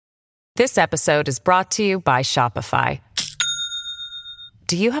This episode is brought to you by Shopify.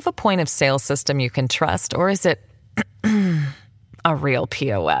 Do you have a point of sale system you can trust, or is it a real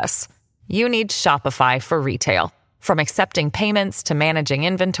POS? You need Shopify for retail. From accepting payments to managing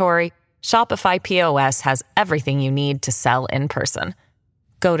inventory, Shopify POS has everything you need to sell in person.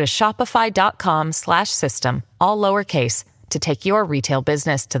 Go to shopify.com/system, all lowercase, to take your retail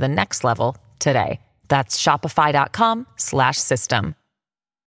business to the next level today. That's shopify.com/system.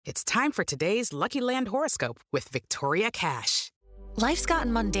 It's time for today's Lucky Land horoscope with Victoria Cash. Life's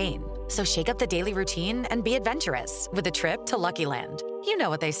gotten mundane, so shake up the daily routine and be adventurous with a trip to Lucky Land. You know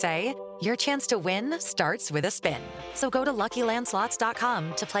what they say, your chance to win starts with a spin. So go to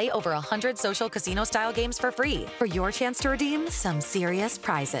LuckyLandSlots.com to play over 100 social casino-style games for free for your chance to redeem some serious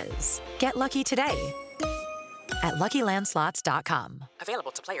prizes. Get lucky today at LuckyLandSlots.com.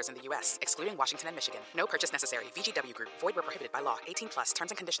 Available to players in the U.S., excluding Washington and Michigan. No purchase necessary. VGW Group. Void where prohibited by law. 18 plus.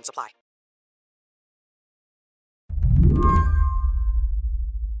 Terms and conditions apply.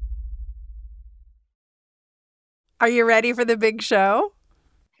 Are you ready for the big show?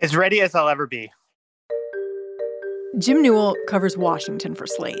 As ready as I'll ever be. Jim Newell covers Washington for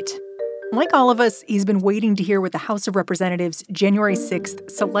Slate. Like all of us, he's been waiting to hear what the House of Representatives' January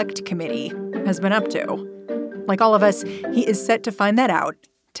 6th Select Committee has been up to. Like all of us, he is set to find that out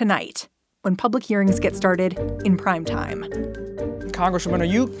tonight, when public hearings get started in prime time. Congresswoman, are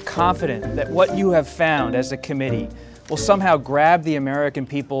you confident that what you have found as a committee will somehow grab the American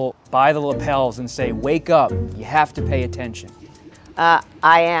people by the lapels and say, wake up, you have to pay attention? I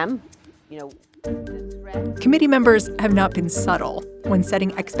am. Committee members have not been subtle when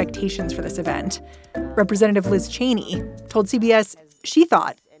setting expectations for this event. Representative Liz Cheney told CBS she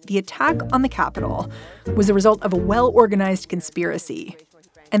thought the attack on the Capitol was the result of a well-organized conspiracy,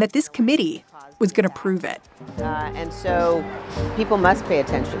 and that this committee was going to prove it. And so people must pay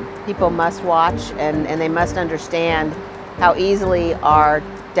attention. People must watch, and they must understand how easily our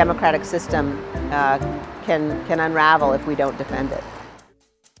democratic system can unravel if we don't defend it.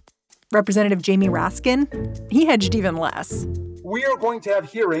 Representative Jamie Raskin, he hedged even less. We are going to have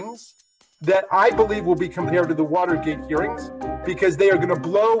hearings that I believe will be compared to the Watergate hearings because they are going to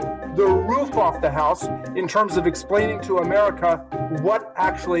blow the roof off the House in terms of explaining to America what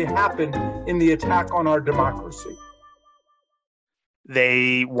actually happened in the attack on our democracy.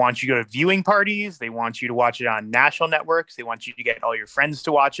 They want you to go to viewing parties. They want you to watch it on national networks. They want you to get all your friends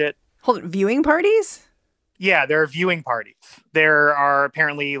to watch it. Hold it, viewing parties? Yeah, there are viewing parties. There are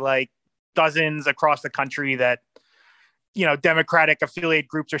apparently like dozens across the country that, Democratic affiliate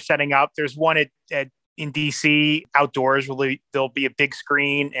groups are setting up. There's one in D.C. outdoors where there'll be a big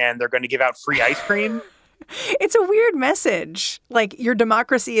screen and they're going to give out free ice cream. It's a weird message. Like, your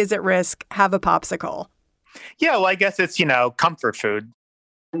democracy is at risk. Have a popsicle. Yeah, well, I guess it's, comfort food.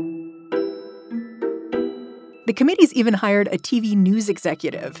 The committee's even hired a TV news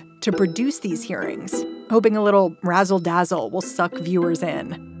executive to produce these hearings, hoping a little razzle-dazzle will suck viewers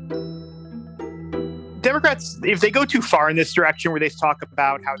in. Democrats, if they go too far in this direction where they talk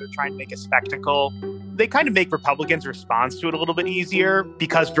about how they're trying to make a spectacle, they kind of make Republicans' response to it a little bit easier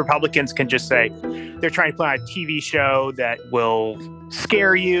because Republicans can just say they're trying to put on a TV show that will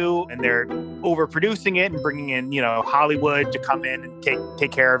scare you and they're overproducing it and bringing in, Hollywood to come in and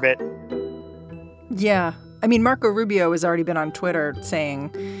take care of it. Yeah. I mean, Marco Rubio has already been on Twitter saying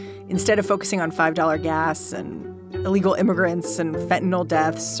instead of focusing on $5 gas and illegal immigrants and fentanyl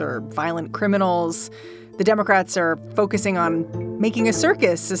deaths or violent criminals, the Democrats are focusing on making a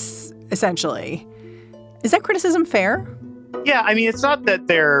circus, essentially. Is that criticism fair? Yeah, I mean, it's not that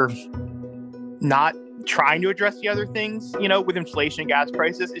they're not trying to address the other things, with inflation and gas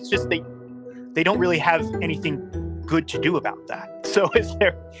prices. It's just they don't really have anything good to do about that. So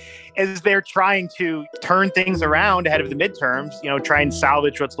as they're trying to turn things around ahead of the midterms, try and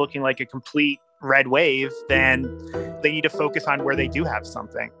salvage what's looking like a complete red wave, then they need to focus on where they do have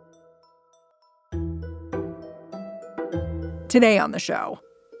something. Today on the show,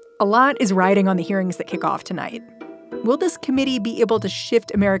 a lot is riding on the hearings that kick off tonight. Will this committee be able to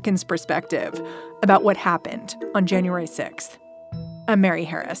shift Americans' perspective about what happened on January 6th? I'm Mary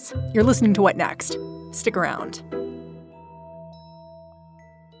Harris. You're listening to What Next? Stick around.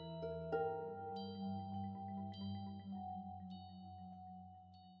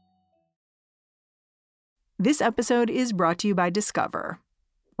 This episode is brought to you by Discover.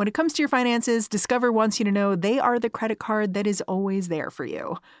 When it comes to your finances, Discover wants you to know they are the credit card that is always there for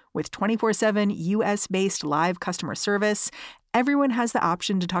you. With 24/7 U.S.-based live customer service, everyone has the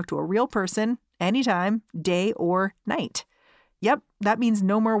option to talk to a real person anytime, day or night. Yep, that means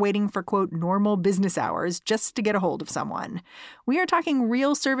no more waiting for, quote, normal business hours just to get a hold of someone. We are talking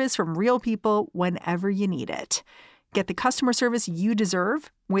real service from real people whenever you need it. Get the customer service you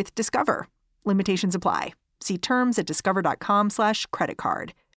deserve with Discover. Limitations apply. See terms at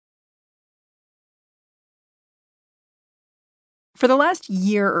discover.com/creditcard. For the last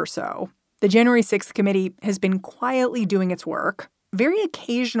year or so, the January 6th committee has been quietly doing its work, very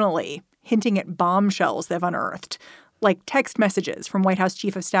occasionally hinting at bombshells they've unearthed, like text messages from White House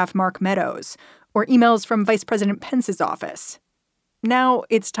Chief of Staff Mark Meadows or emails from Vice President Pence's office. Now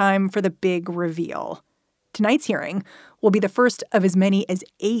it's time for the big reveal. Tonight's hearing will be the first of as many as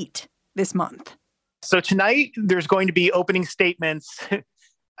 8 this month. So tonight, there's going to be opening statements.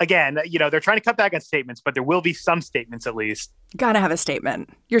 Again, they're trying to cut back on statements, but there will be some statements at least. Gotta have a statement.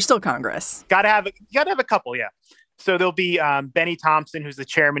 You're still Congress. Gotta have a couple, yeah. So there'll be Benny Thompson, who's the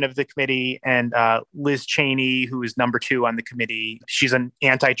chairman of the committee, and Liz Cheney, who is number 2 on the committee. She's an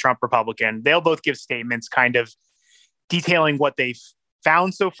anti-Trump Republican. They'll both give statements kind of detailing what they've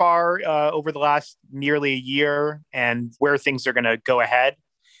found so far over the last nearly a year and where things are going to go ahead.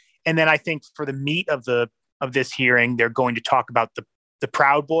 And then I think for the meat of this hearing, they're going to talk about the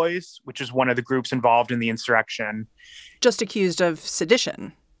Proud Boys, which is one of the groups involved in the insurrection. Just accused of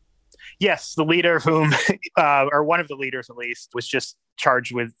sedition. Yes, the leader of whom, or one of the leaders at least, was just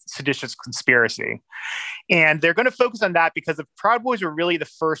charged with seditious conspiracy. And they're going to focus on that because the Proud Boys were really the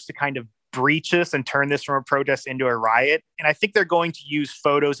first to kind of breach this and turn this from a protest into a riot. And I think they're going to use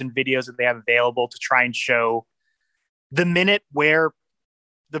photos and videos that they have available to try and show the minute where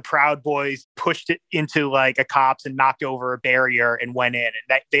the Proud Boys pushed it into like a cops and knocked over a barrier and went in. And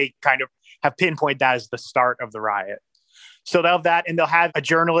that they kind of have pinpointed that as the start of the riot. So they'll have that, and they'll have a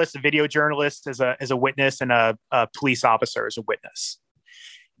journalist, a video journalist as a witness, and a police officer as a witness.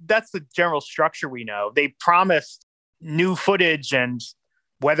 That's the general structure we know. They promised new footage, and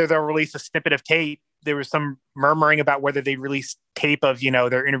whether they'll release a snippet of tape. There was some murmuring about whether they release tape of,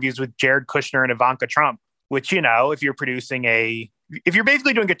 their interviews with Jared Kushner and Ivanka Trump, which, if you're if you're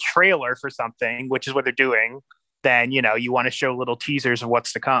basically doing a trailer for something, which is what they're doing, then, you want to show little teasers of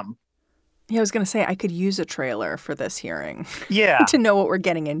what's to come. Yeah, I was going to say I could use a trailer for this hearing. Yeah. To know what we're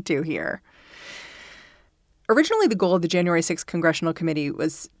getting into here. Originally, the goal of the January 6th Congressional Committee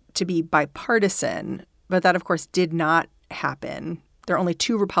was to be bipartisan, but that, of course, did not happen. There are only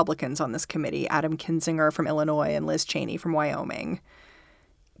 2 Republicans on this committee, Adam Kinzinger from Illinois and Liz Cheney from Wyoming.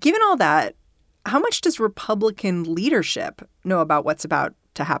 Given all that, how much does Republican leadership know about what's about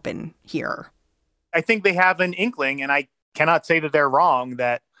to happen here? I think they have an inkling, and I cannot say that they're wrong,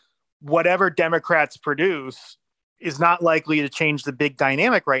 that whatever Democrats produce is not likely to change the big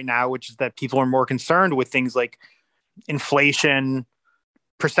dynamic right now, which is that people are more concerned with things like inflation,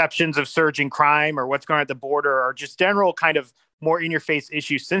 perceptions of surging crime, or what's going on at the border, or just general kind of more in-your-face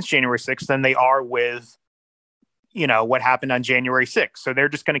issues since January 6th than they are with, what happened on January 6th. So they're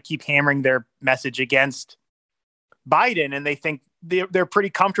just going to keep hammering their message against Biden, and they think they're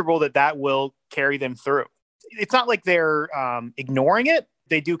pretty comfortable that will carry them through. It's not like they're ignoring it.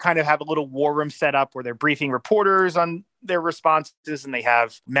 They do kind of have a little war room set up where they're briefing reporters on their responses, and they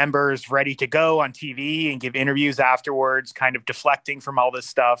have members ready to go on TV and give interviews afterwards, kind of deflecting from all this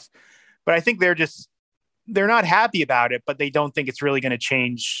stuff. But I think they're not happy about it, but they don't think it's really going to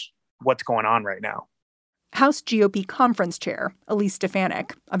change what's going on right now. House GOP conference chair Elise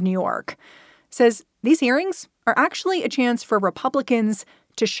Stefanik of New York says these hearings are actually a chance for Republicans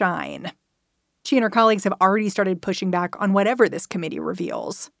to shine. She and her colleagues have already started pushing back on whatever this committee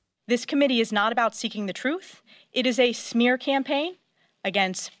reveals. This committee is not about seeking the truth. It is a smear campaign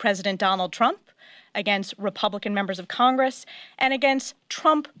against President Donald Trump, against Republican members of Congress, and against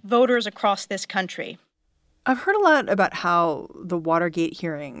Trump voters across this country. I've heard a lot about how the Watergate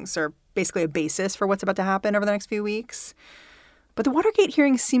hearings are basically a basis for what's about to happen over the next few weeks. But the Watergate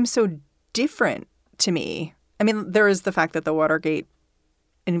hearings seem so different to me. I mean, there is the fact that the Watergate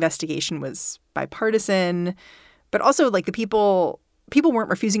investigation was bipartisan, but also like the people weren't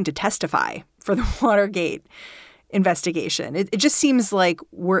refusing to testify for the Watergate investigation. It just seems like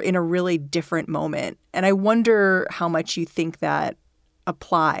we're in a really different moment. And I wonder how much you think that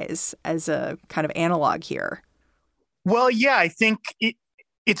applies as a kind of analog here. Well, yeah, I think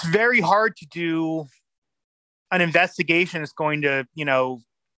it's very hard to do an investigation that's going to,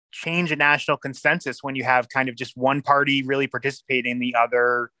 change a national consensus when you have kind of just one party really participating, the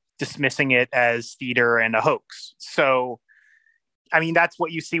other dismissing it as theater and a hoax. So, I mean, that's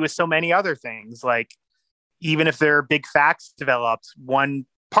what you see with so many other things. Like, even if there are big facts developed, one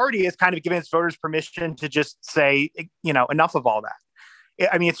party is kind of giving its voters permission to just say, enough of all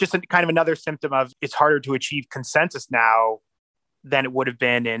that. I mean, it's just kind of another symptom of it's harder to achieve consensus now than it would have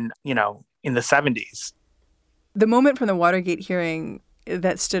been in the 70s. The moment from the Watergate hearing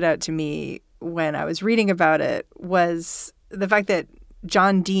that stood out to me when I was reading about it was the fact that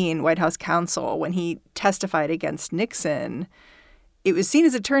John Dean, White House counsel, when he testified against Nixon, it was seen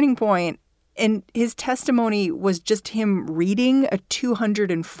as a turning point. And his testimony was just him reading a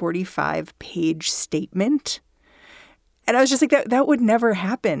 245-page statement. And I was just like, that would never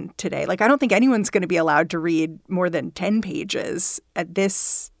happen today. Like, I don't think anyone's going to be allowed to read more than 10 pages at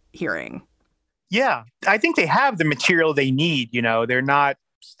this hearing. Yeah, I think they have the material they need. They're not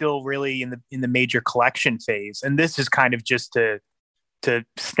still really in the major collection phase. And this is kind of just to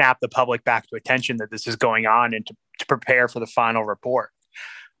snap the public back to attention that this is going on and to prepare for the final report.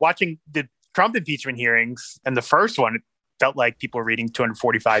 Watching the Trump impeachment hearings and the first one, it felt like people were reading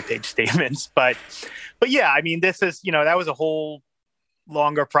 245-page statements. But yeah, I mean, this is, that was a whole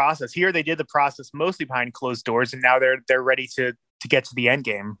longer process. Here, they did the process mostly behind closed doors, and now they're ready to get to the end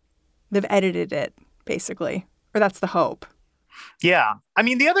game. They've edited it, basically, or that's the hope. Yeah. I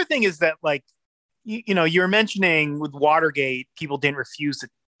mean, the other thing is that, like, you were mentioning with Watergate, people didn't refuse to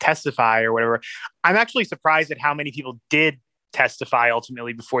testify or whatever. I'm actually surprised at how many people did testify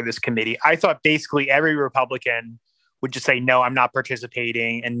ultimately before this committee. I thought basically every Republican would just say, no, I'm not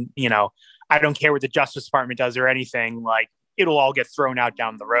participating. And, I don't care what the Justice Department does or anything. Like, it'll all get thrown out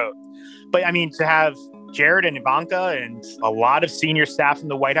down the road. But I mean, to have Jared and Ivanka and a lot of senior staff in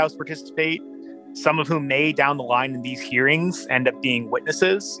the White House participate, some of whom may down the line in these hearings end up being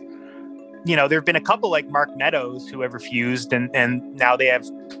witnesses. There have been a couple like Mark Meadows who have refused, and now they have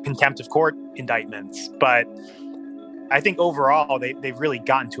contempt of court indictments. But I think overall, they've really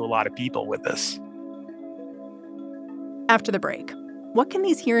gotten to a lot of people with this. After the break, what can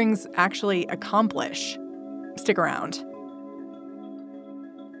these hearings actually accomplish? Stick around.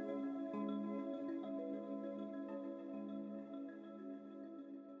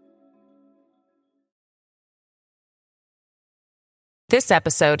 This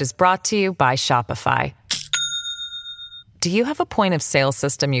episode is brought to you by Shopify. Do you have a point of sale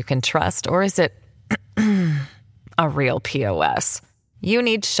system you can trust, or is it a real POS? You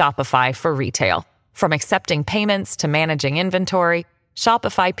need Shopify for retail. From accepting payments to managing inventory,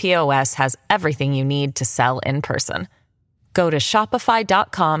 Shopify POS has everything you need to sell in person. Go to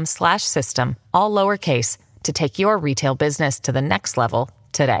shopify.com/system, all lowercase, to take your retail business to the next level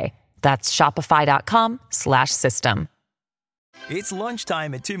today. That's shopify.com/system. It's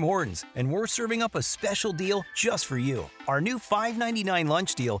lunchtime at Tim Hortons, and we're serving up a special deal just for you. Our new $5.99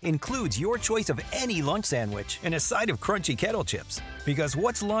 lunch deal includes your choice of any lunch sandwich and a side of crunchy kettle chips. Because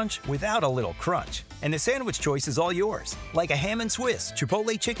what's lunch without a little crunch? And the sandwich choice is all yours, like a ham and Swiss,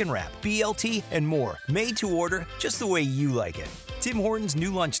 Chipotle chicken wrap, BLT, and more, made to order just the way you like it. Tim Hortons'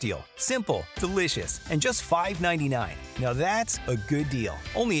 new lunch deal. Simple, delicious, and just $5.99. Now that's a good deal.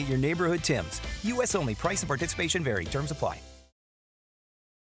 Only at your neighborhood Tim's. U.S. only. Price and participation vary. Terms apply.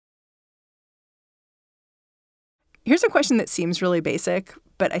 Here's a question that seems really basic,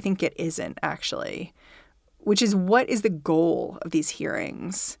 but I think it isn't actually, which is, what is the goal of these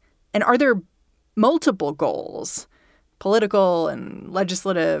hearings? And are there multiple goals, political and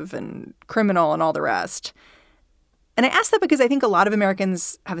legislative and criminal and all the rest? And I ask that because I think a lot of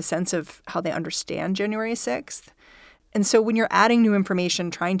Americans have a sense of how they understand January 6th. And so when you're adding new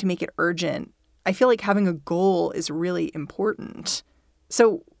information, trying to make it urgent, I feel like having a goal is really important.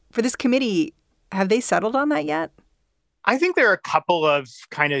 So for this committee, have they settled on that yet? I think there are a couple of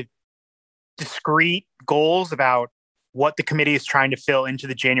kind of discrete goals about what the committee is trying to fill into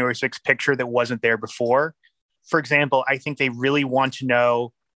the January 6th picture that wasn't there before. For example, I think they really want to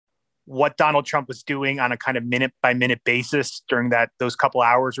know what Donald Trump was doing on a kind of minute-by-minute basis during those couple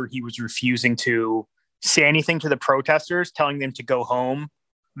hours where he was refusing to say anything to the protesters, telling them to go home.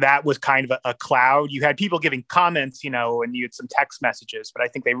 That was kind of a cloud. You had people giving comments, and you had some text messages, but I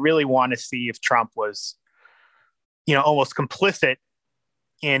think they really want to see if Trump was almost complicit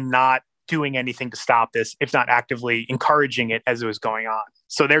in not doing anything to stop this, if not actively encouraging it as it was going on.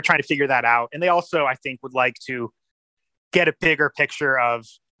 So they're trying to figure that out. And they also, I think, would like to get a bigger picture of,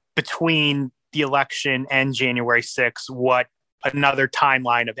 between the election and January 6th, what another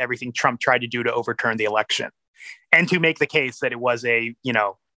timeline of everything Trump tried to do to overturn the election, and to make the case that it was a,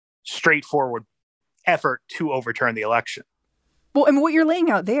 straightforward effort to overturn the election. Well, and what you're laying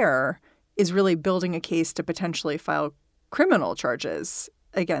out there is really building a case to potentially file criminal charges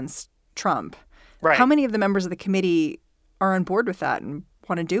against Trump. Right. How many of the members of the committee are on board with that and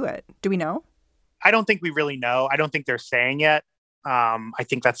want to do it? Do we know? I don't think we really know. I don't think they're saying yet. I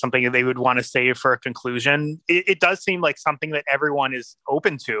think that's something that they would want to save for a conclusion. It does seem like something that everyone is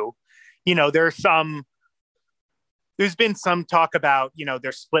open to. There's There's been some talk about,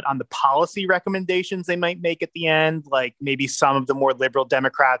 they're split on the policy recommendations they might make at the end. Like maybe some of the more liberal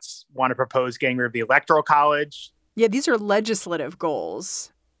Democrats want to propose getting rid of the Electoral College. Yeah, these are legislative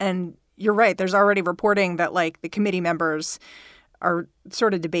goals. And you're right. There's already reporting that the committee members are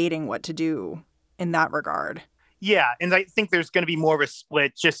sort of debating what to do in that regard. Yeah, and I think there's going to be more of a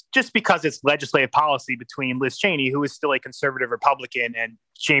split just because it's legislative policy between Liz Cheney, who is still a conservative Republican, and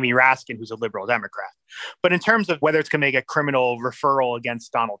Jamie Raskin, who's a liberal Democrat. But in terms of whether it's going to make a criminal referral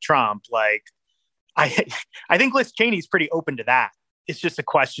against Donald Trump, I think Liz Cheney's pretty open to that. It's just a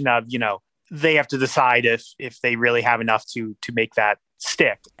question of, they have to decide if they really have enough to make that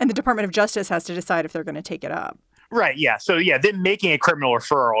stick. And the Department of Justice has to decide if they're going to take it up. Right. Yeah. So, then making a criminal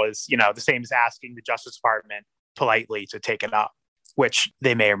referral is, the same as asking the Justice Department politely to take it up, which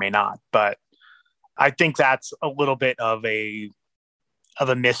they may or may not. But I think that's a little bit of a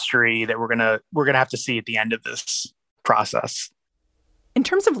mystery that we're gonna have to see at the end of this process. In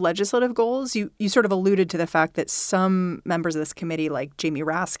terms of legislative goals, you sort of alluded to the fact that some members of this committee, like Jamie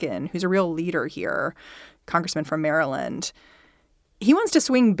Raskin, who's a real leader here, congressman from Maryland, he wants to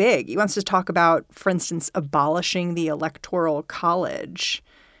swing big. He wants to talk about, for instance, abolishing the Electoral College.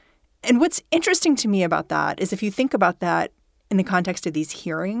 And what's interesting to me about that is if you think about that in the context of these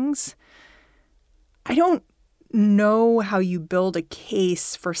hearings, I don't know how you build a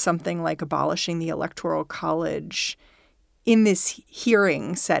case for something like abolishing the Electoral College in this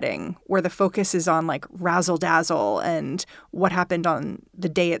hearing setting where the focus is on razzle dazzle and what happened on the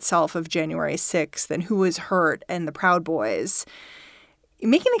day itself of January 6th and who was hurt and the Proud Boys.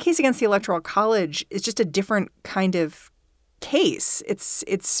 Making the case against the Electoral College is just a different kind of case. It's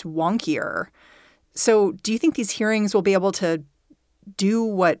wonkier. So do you think these hearings will be able to do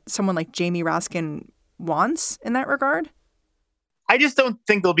what someone like Jamie Raskin wants in that regard? I just don't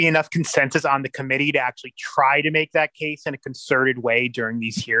think there'll be enough consensus on the committee to actually try to make that case in a concerted way during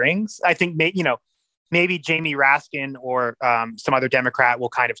these hearings. I think, maybe Jamie Raskin or some other Democrat will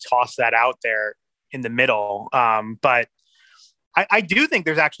kind of toss that out there in the middle. But I do think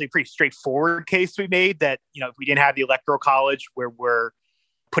there's actually a pretty straightforward case to be made that, if we didn't have the Electoral College, where we're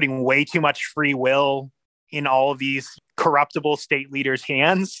putting way too much free will in all of these corruptible state leaders'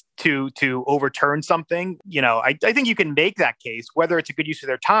 hands to overturn something, I think you can make that case. Whether it's a good use of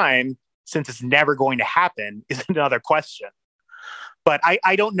their time, since it's never going to happen, is another question. But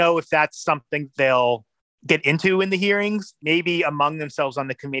I don't know if that's something they'll get into in the hearings. Maybe among themselves on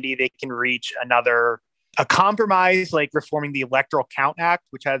the committee, they can reach a compromise, like reforming the Electoral Count Act,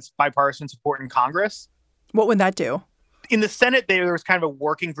 which has bipartisan support in Congress. What would that do? In the Senate, there was kind of a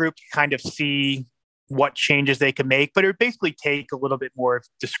working group to kind of see what changes they could make, but it would basically take a little bit more of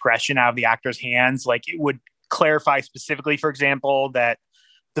discretion out of the actors' hands. Like it would clarify specifically, for example, that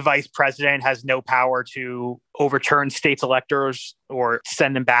the vice president has no power to overturn states' electors or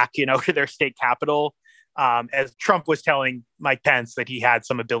send them back, to their state capital. As Trump was telling Mike Pence that he had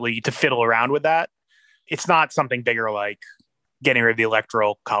some ability to fiddle around with that. It's not something bigger like getting rid of the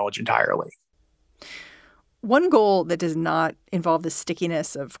Electoral College entirely. One goal that does not involve the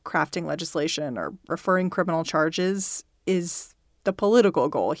stickiness of crafting legislation or referring criminal charges is the political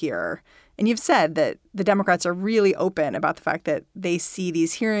goal here. And you've said that the Democrats are really open about the fact that they see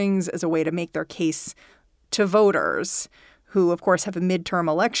these hearings as a way to make their case to voters who, of course, have a midterm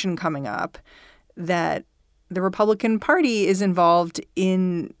election coming up, that the Republican Party is involved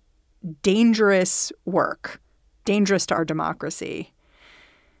in dangerous work, dangerous to our democracy.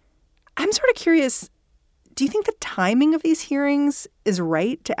 I'm sort of curious, do you think the timing of these hearings is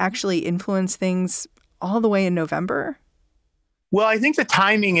right to actually influence things all the way in November? Well, I think the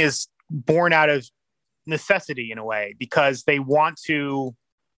timing is born out of necessity in a way, because they want to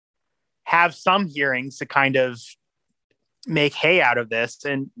have some hearings to kind of make hay out of this.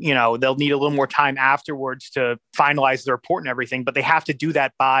 And, they'll need a little more time afterwards to finalize the report and everything, but they have to do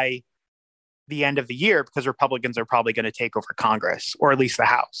that by the end of the year because Republicans are probably going to take over Congress, or at least the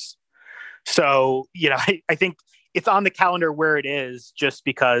House. So, I think it's on the calendar where it is just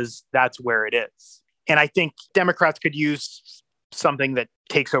because that's where it is. And I think Democrats could use something that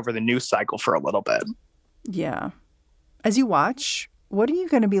takes over the news cycle for a little bit. Yeah. As you watch, what are you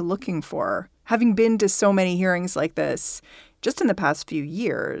going to be looking for? Having been to so many hearings like this just in the past few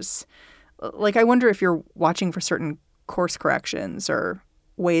years, I wonder if you're watching for certain course corrections or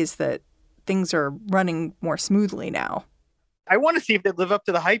ways that things are running more smoothly now. I want to see if they live up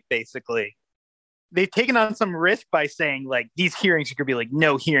to the hype, basically. They've taken on some risk by saying, these hearings are going to be like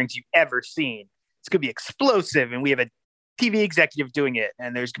no hearings you've ever seen. It's going to be explosive, and we have a TV executive doing it,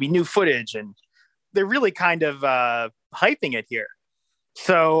 and there's going to be new footage, and they're really kind of hyping it here.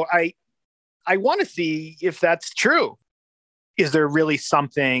 So I want to see if that's true. Is there really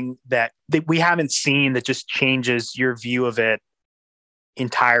something that we haven't seen that just changes your view of it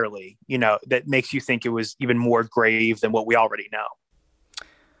entirely, that makes you think it was even more grave than what we already know?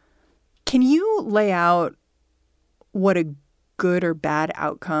 Can you lay out what a good or bad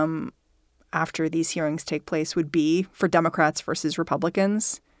outcome after these hearings take place would be for Democrats versus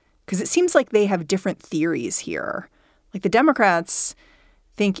Republicans? Because it seems like they have different theories here. Like the Democrats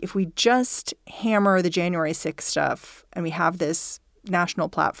think if we just hammer the January 6th stuff and we have this national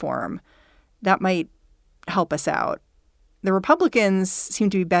platform, that might help us out. The Republicans seem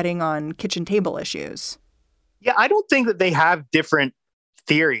to be betting on kitchen table issues. Yeah, I don't think that they have different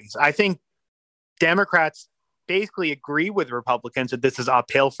theories. I think Democrats basically agree with Republicans that this is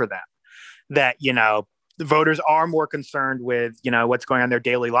uphill for them, that, the voters are more concerned with, what's going on in their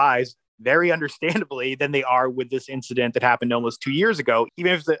daily lives, very understandably, than they are with this incident that happened almost 2 years ago,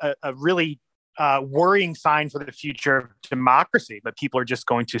 even if it's a really worrying sign for the future of democracy. But people are just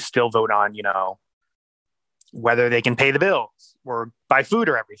going to still vote on, whether they can pay the bills or buy food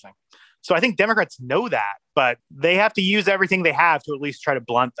or everything. So I think Democrats know that, but they have to use everything they have to at least try to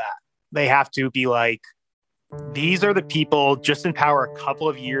blunt that. They have to be like, these are the people just in power a couple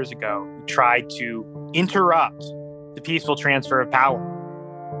of years ago who tried to interrupt the peaceful transfer of power.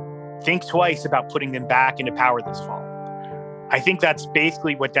 Think twice about putting them back into power this fall. I think that's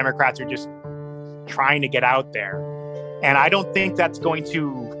basically what Democrats are just trying to get out there. And I don't think that's going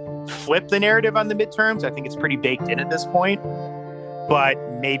to flip the narrative on the midterms. I think it's pretty baked in at this point. But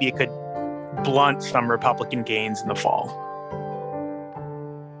maybe it could blunt some Republican gains in the fall.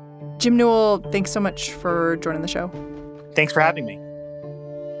 Jim Newell, thanks so much for joining the show. Thanks for having me.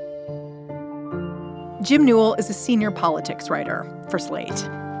 Jim Newell is a senior politics writer for Slate.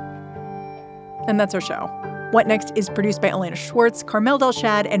 And that's our show. What Next is produced by Elena Schwartz, Carmel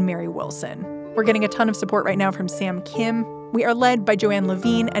Delshad, and Mary Wilson. We're getting a ton of support right now from Sam Kim. We are led by Joanne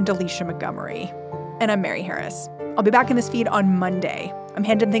Levine and Alicia Montgomery. And I'm Mary Harris. I'll be back in this feed on Monday. I'm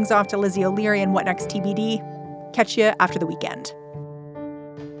handing things off to Lizzie O'Leary and What Next TBD. Catch you after the weekend.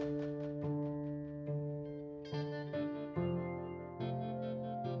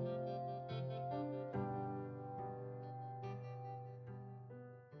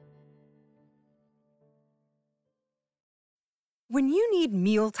 When you need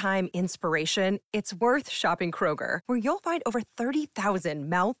mealtime inspiration, it's worth shopping Kroger, where you'll find over 30,000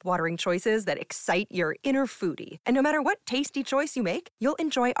 mouth-watering choices that excite your inner foodie. And no matter what tasty choice you make, you'll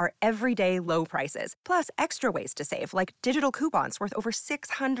enjoy our everyday low prices, plus extra ways to save, like digital coupons worth over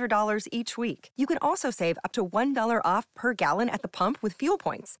 $600 each week. You can also save up to $1 off per gallon at the pump with fuel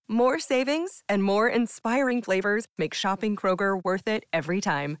points. More savings and more inspiring flavors make shopping Kroger worth it every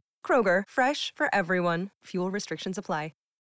time. Kroger, fresh for everyone. Fuel restrictions apply.